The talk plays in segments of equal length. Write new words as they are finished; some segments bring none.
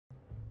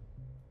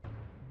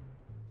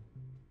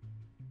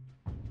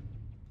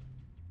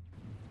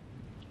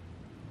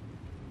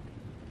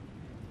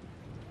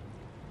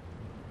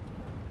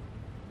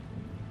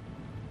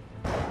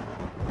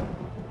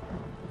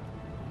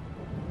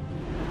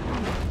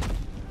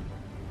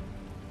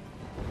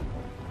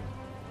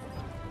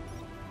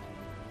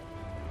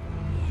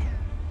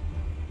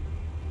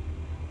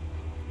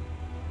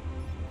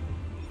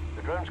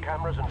Surveillance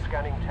cameras and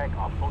scanning tech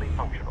are fully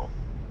functional.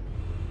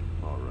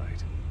 All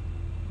right.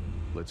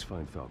 Let's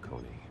find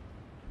Falcone.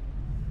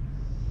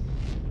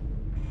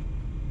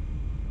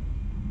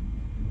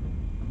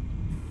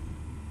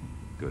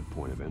 Good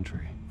point of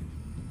entry.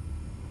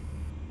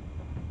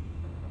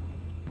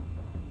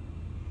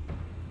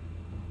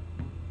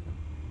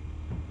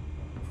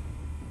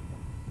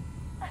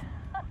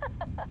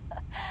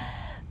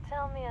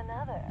 Tell me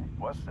another.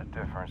 What's the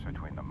difference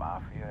between the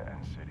Mafia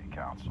and City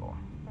Council?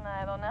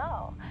 I don't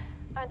know.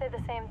 Aren't they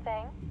the same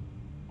thing?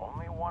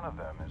 Only one of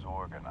them is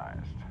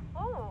organized.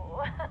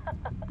 Ooh,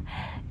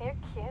 you're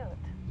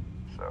cute.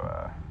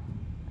 So,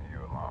 you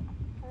alone?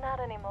 Not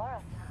anymore,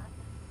 I'm not.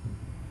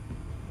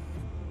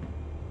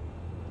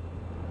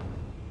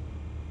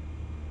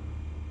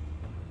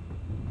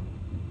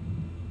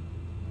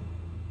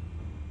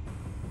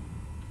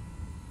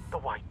 The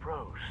White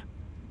Rose.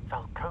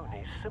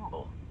 Falcone's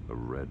symbol. A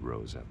red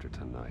rose after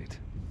tonight.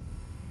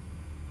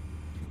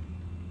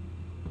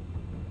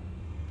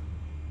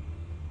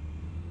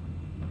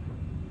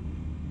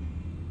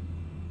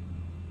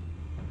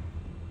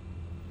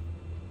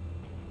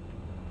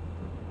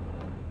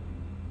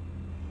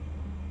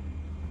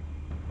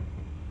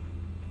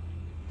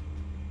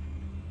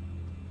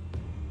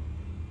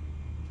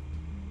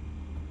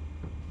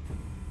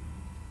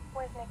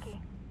 Where's Nikki?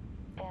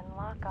 In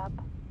lockup.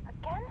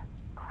 Again?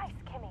 Christ,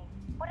 Kimmy.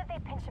 What did they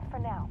pinch him for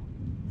now?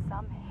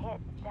 Some hit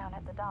down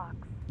at the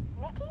docks.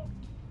 Nikki?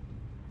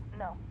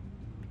 No.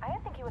 I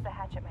didn't think he was a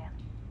hatchet man.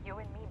 You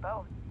and me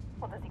both.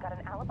 Well, does he got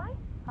an alibi?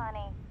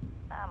 Honey,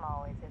 I'm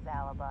always his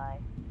alibi.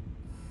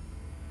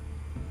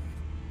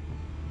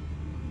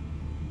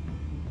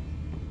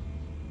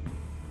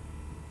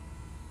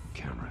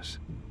 Cameras.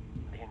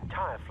 The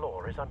entire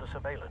floor is under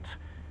surveillance.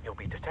 You'll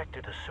be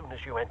detected as soon as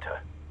you enter.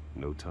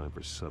 No time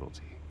for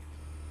subtlety.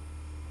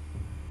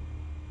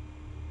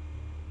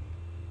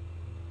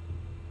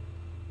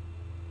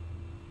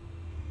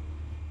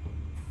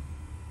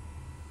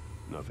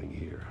 Nothing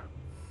here.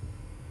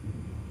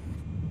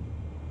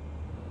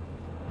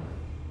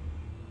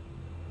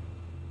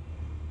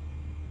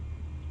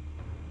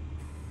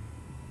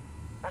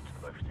 That's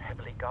the most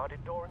heavily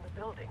guarded door in the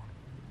building.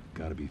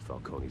 Gotta be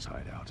Falcone's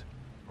hideout.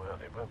 Well,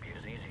 it won't be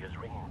as easy as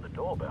ringing the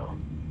doorbell.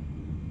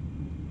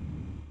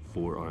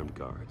 4 armed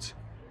guards.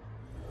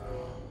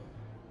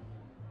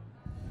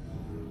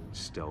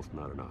 Stealth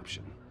not an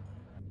option.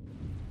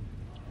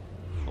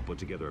 I'll put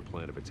together a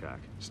plan of attack.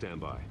 Stand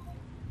by.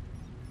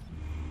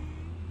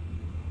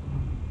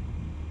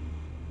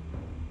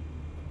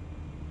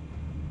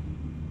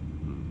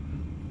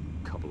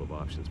 Couple of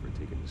options for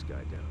taking this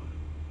guy down.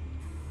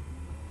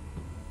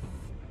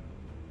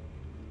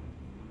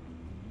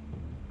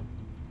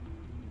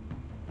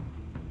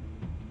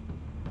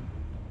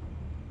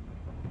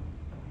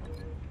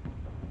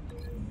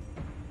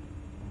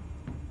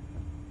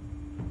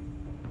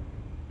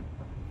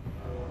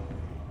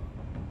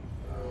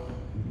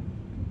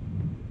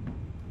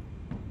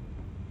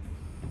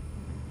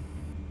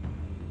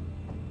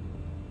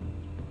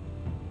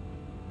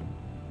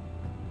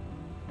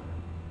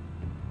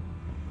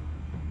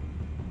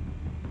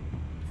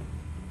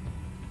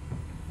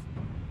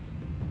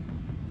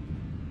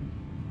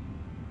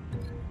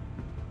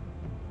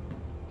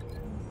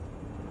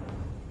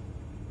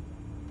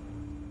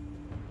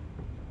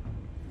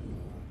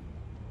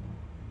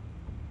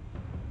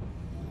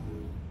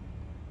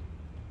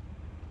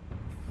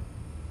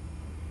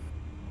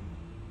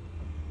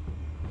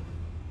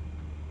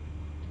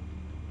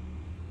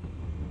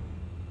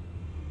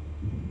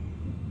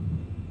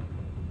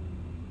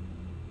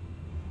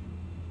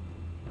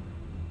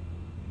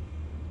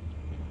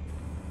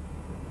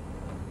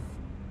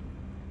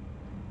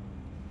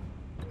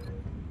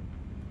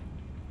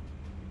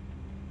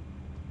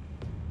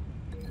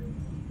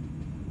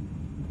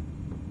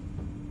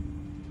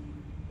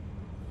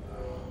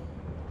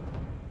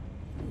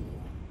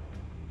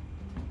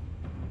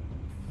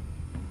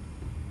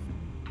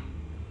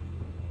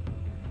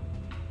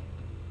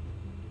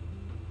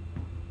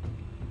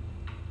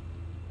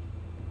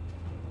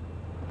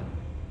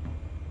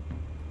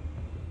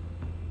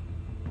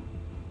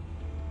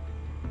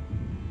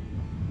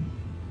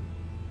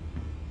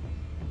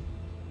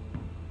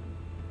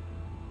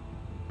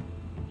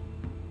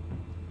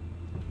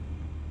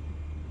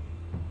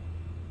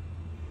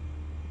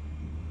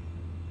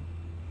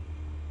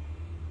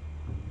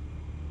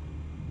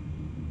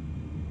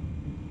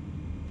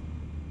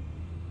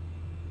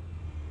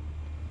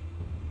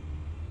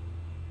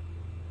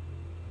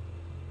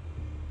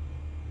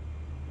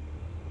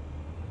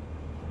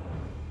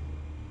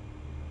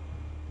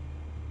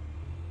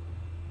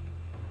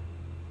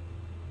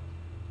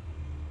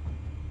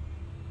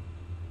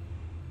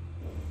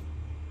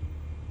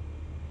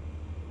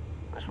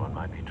 This one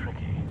might be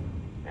tricky.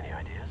 Any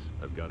ideas?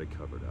 I've got it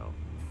covered, Al.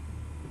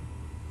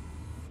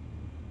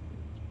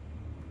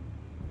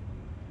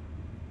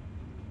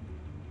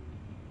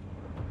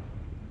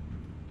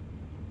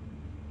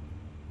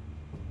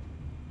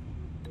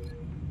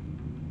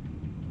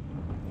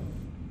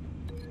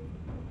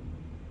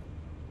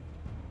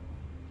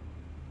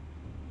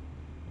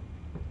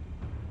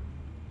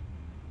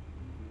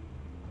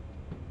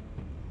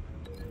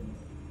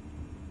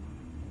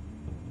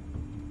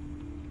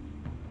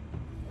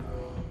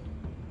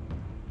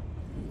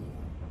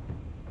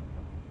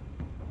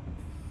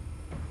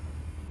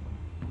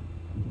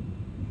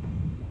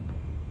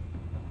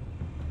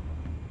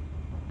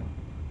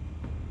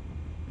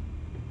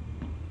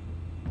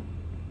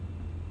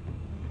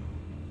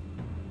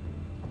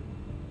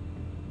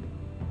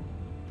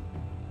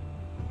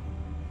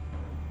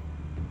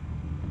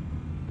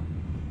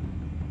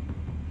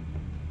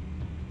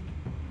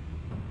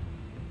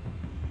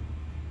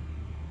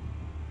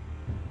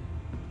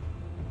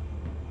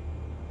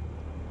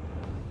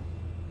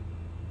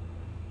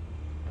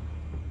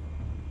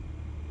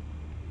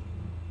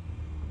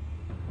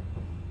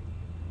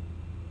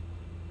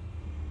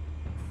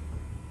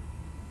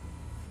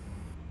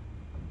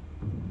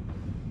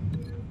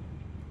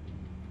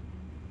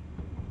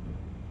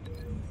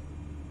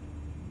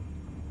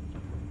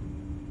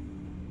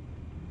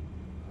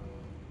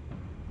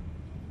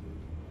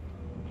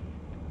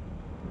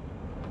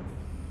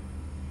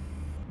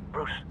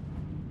 Bruce,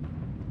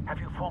 have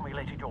you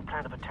formulated your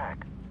plan of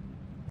attack?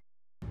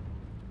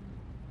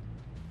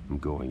 I'm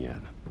going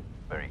in.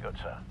 Very good,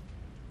 sir.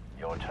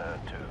 Your turn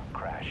to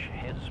crash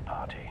his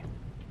party.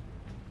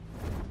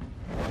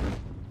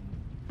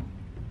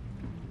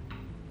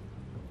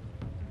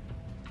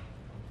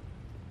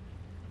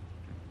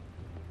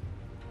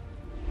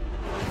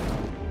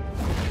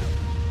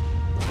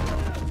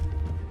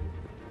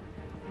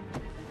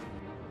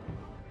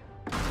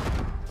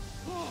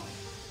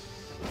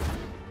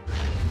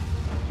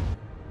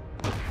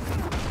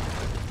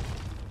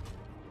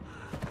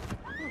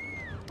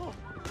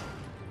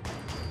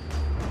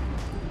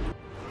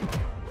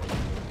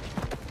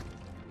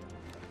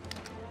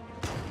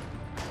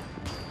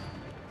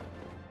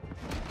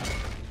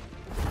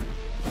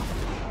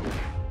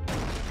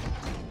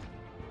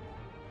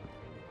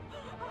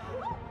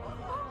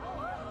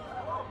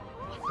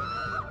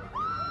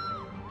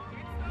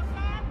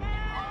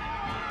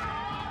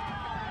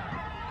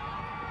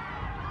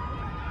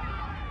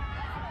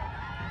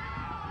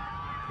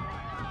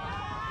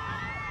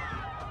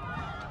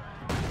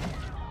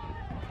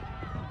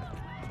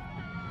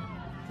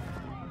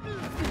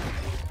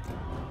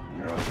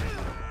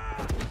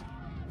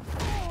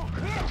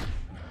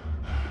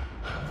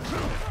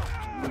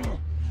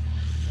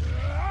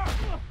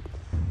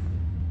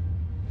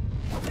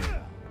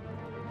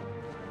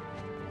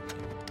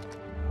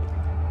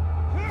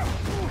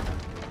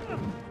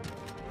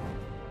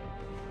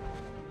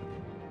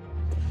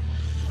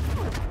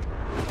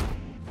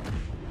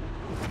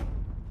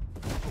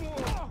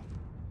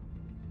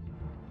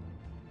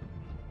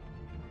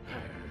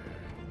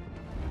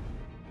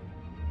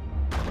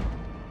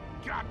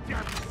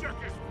 Goddamn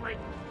circus freak!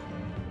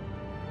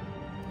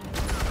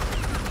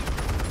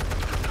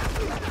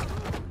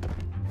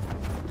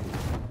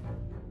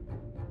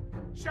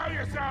 Show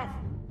yourself!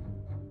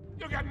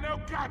 You got no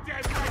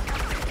goddamn right to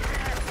be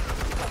here!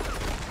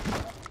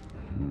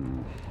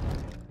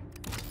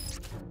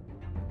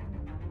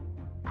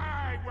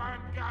 I run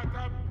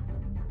Gotham!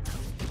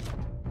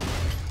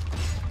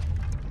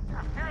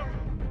 The hell?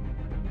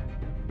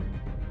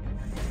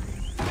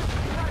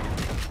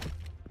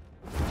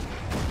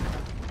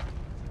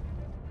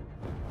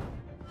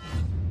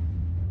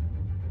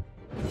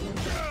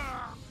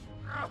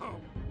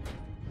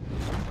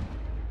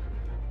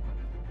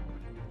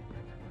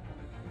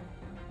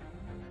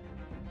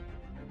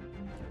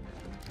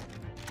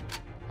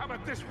 How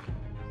about this one?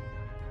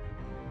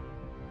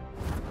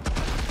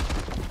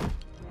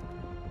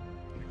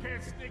 You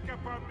can't sneak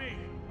up on me.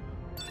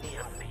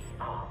 EMP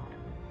armed.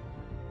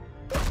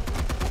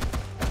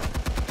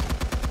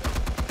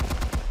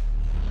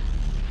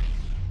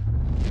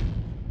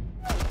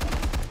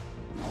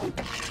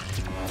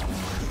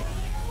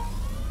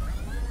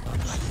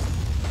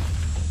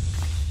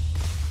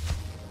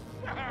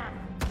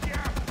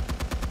 Yeah.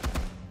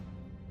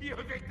 You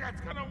think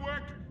that's gonna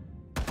work?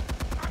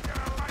 I'm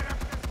gonna light up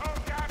this whole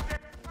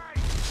goddamn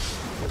place!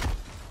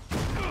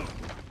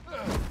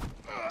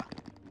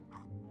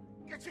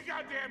 Get your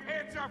goddamn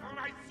hands off of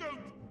my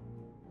suit!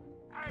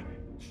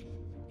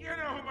 You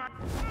know who my...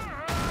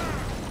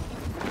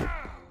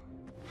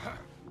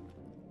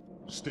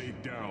 Stay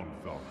down,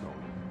 Falco.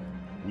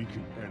 We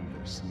can end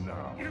this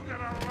now. You got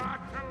a lot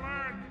to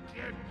learn,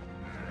 kid.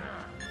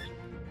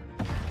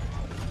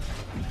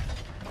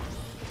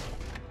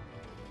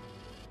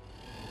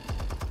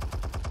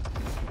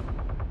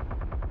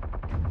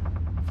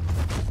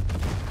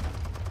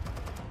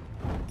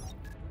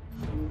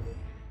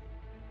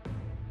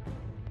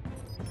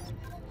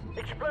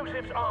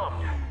 Explosives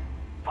armed.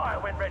 Fire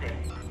when ready.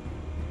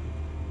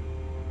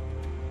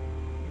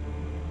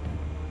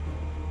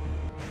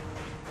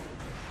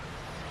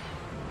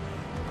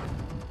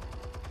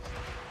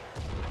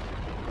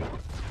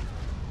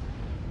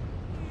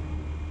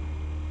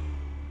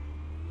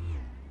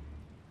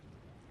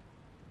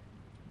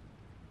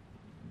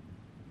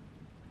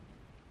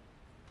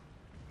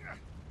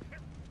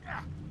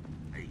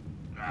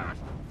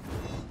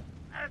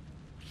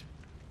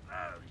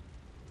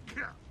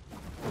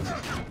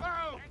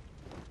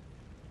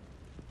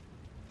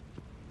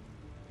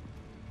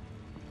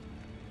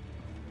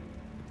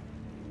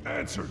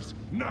 Answers,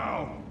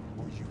 now,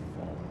 or you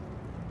fall.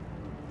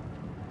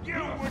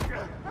 You would...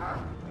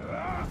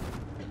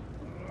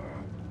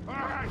 All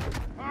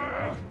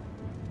right.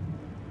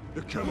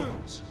 The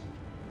chemicals.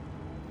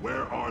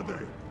 Where are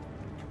they?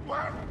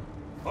 What?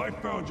 I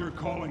found your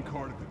calling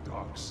card at the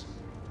docks.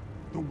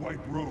 The White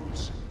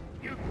Rose.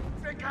 You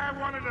think I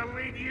wanted to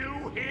leave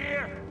you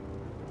here?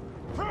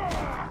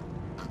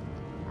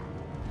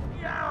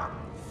 Yeah,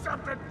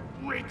 something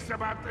reeks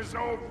about this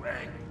whole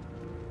thing.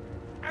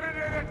 And it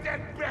is a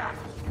dead bat.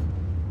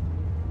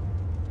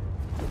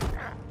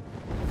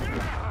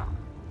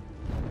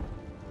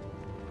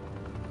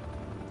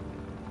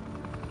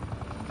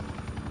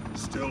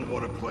 Still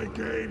want to play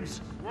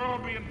games? We're all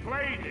being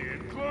played here,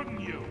 including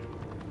you.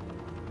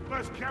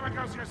 Those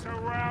chemicals you're so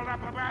riled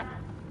up about,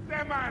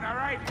 they're mine, all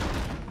right?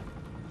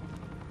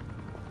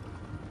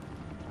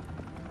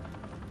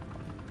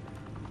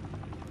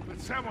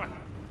 But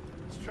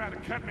He's trying to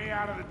cut me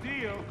out of the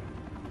deal,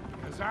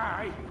 because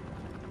I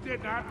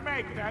did not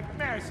make that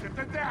mess at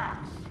the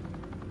docks.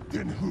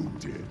 Then who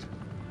did?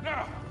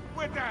 No,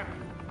 we're done.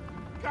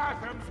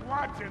 Gotham's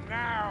watching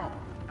now.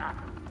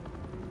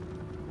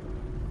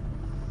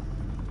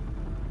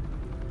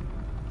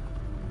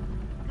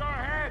 Go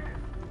ahead.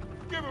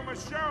 Give him a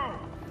show.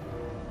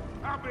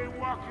 I'll be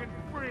walking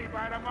free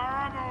by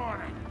tomorrow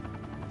morning.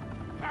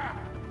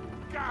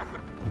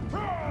 Gotham.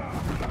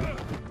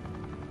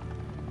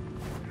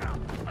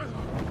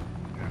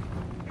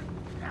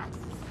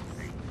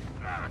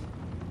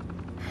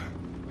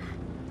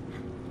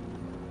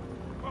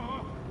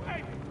 Oh,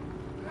 wait.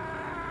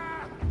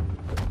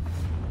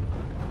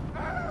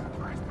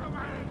 Christ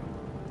almighty.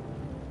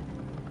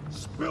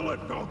 Spill it,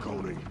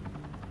 Falcone!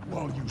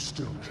 While you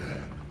still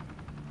can.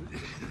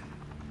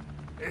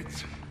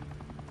 It's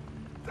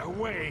the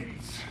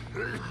Waynes.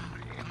 They're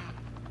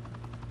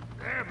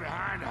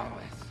behind all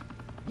this.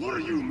 What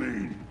do you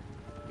mean?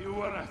 You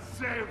wanna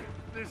save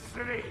this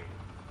city?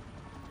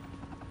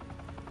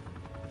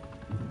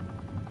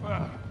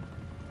 Well,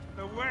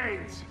 the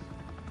Waynes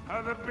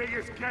are the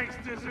biggest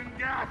gangsters in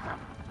Gotham.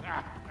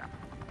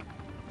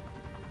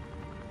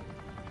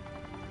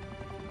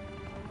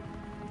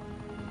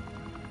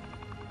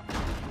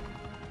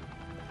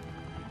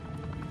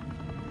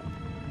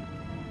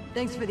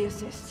 Thanks for the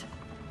assist.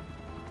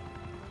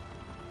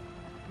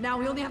 Now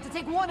we only have to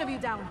take one of you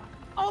down.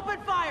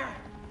 Open fire!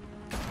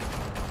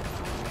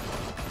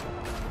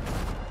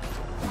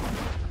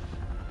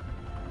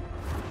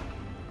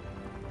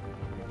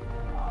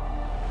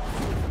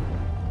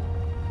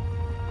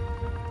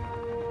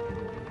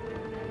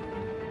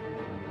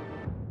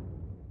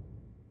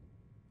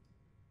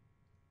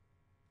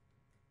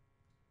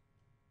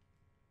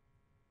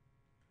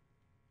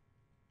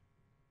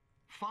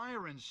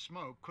 Fire and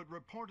smoke could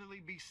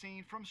reportedly be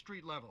seen from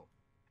street level.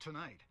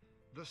 Tonight,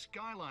 the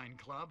Skyline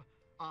Club,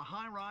 a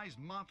high-rise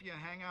mafia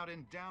hangout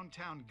in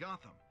downtown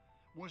Gotham,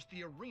 was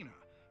the arena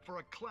for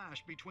a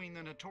clash between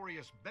the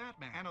notorious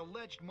Batman and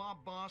alleged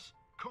mob boss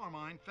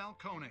Carmine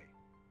Falcone,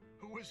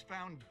 who was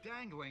found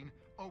dangling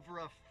over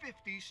a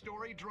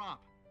 50-story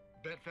drop.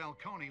 Bet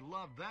Falcone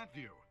loved that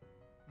view.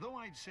 Though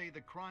I'd say the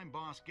crime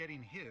boss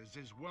getting his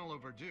is well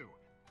overdue,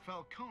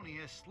 Falcone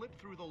has slipped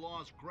through the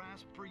law's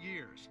grasp for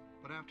years.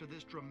 But after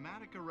this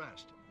dramatic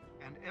arrest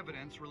and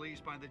evidence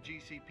released by the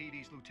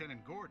GCPD's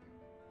Lieutenant Gordon,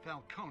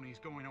 Falcone's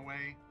going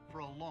away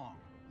for a long,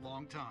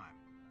 long time.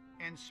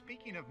 And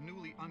speaking of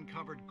newly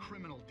uncovered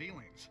criminal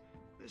dealings,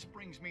 this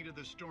brings me to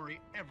the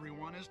story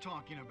everyone is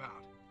talking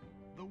about: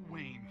 the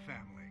Wayne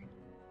family.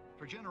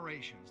 For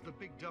generations, the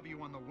big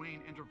W on the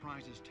Wayne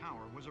Enterprises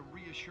tower was a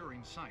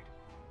reassuring sight.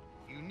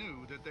 You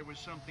knew that there was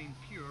something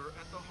pure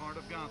at the heart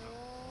of Gotham,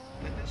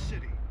 that this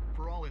city,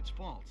 for all its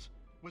faults,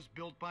 was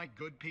built by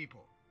good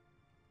people.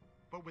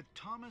 But with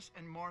Thomas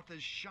and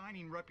Martha's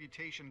shining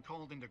reputation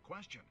called into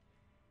question,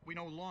 we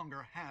no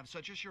longer have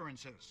such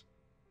assurances.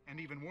 And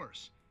even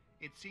worse,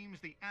 it seems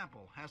the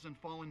apple hasn't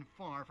fallen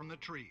far from the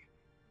tree.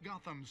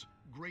 Gotham's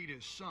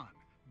greatest son,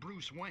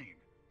 Bruce Wayne,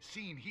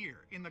 seen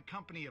here in the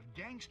company of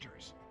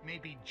gangsters, may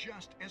be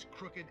just as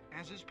crooked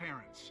as his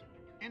parents.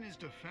 In his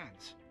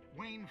defense,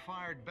 Wayne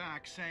fired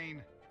back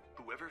saying,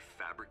 "Whoever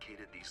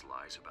fabricated these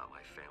lies about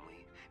my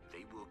family,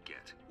 they will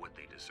get what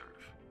they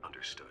deserve.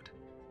 Understood?"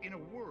 In a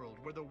world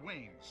where the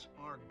Waynes,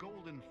 our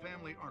golden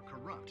family, are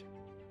corrupt,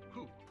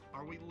 who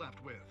are we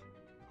left with?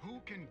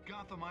 Who can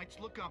Gothamites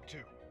look up to?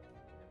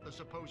 The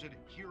supposed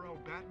hero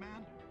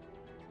Batman?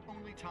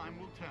 Only time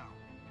will tell.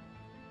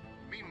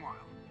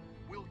 Meanwhile,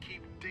 we'll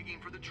keep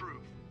digging for the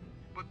truth.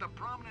 But the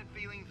prominent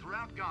feeling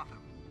throughout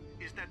Gotham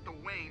is that the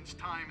Waynes'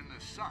 time in the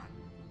sun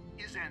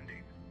is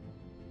ending.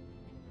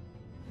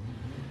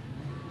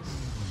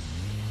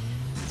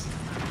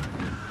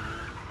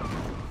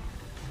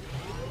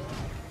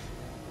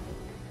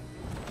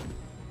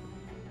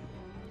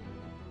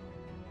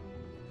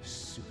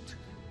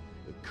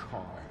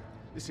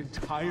 This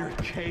entire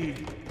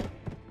cave.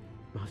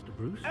 Master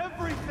Bruce?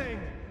 Everything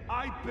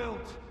I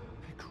built.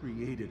 I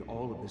created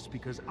all of this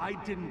because I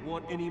didn't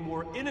want any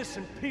more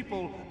innocent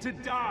people to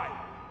die.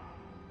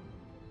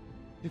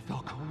 If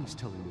Falcone's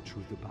telling the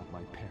truth about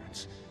my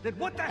parents, then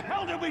what the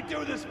hell did we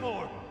do this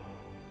for?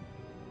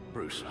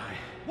 Bruce,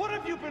 What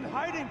have you been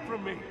hiding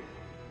from me?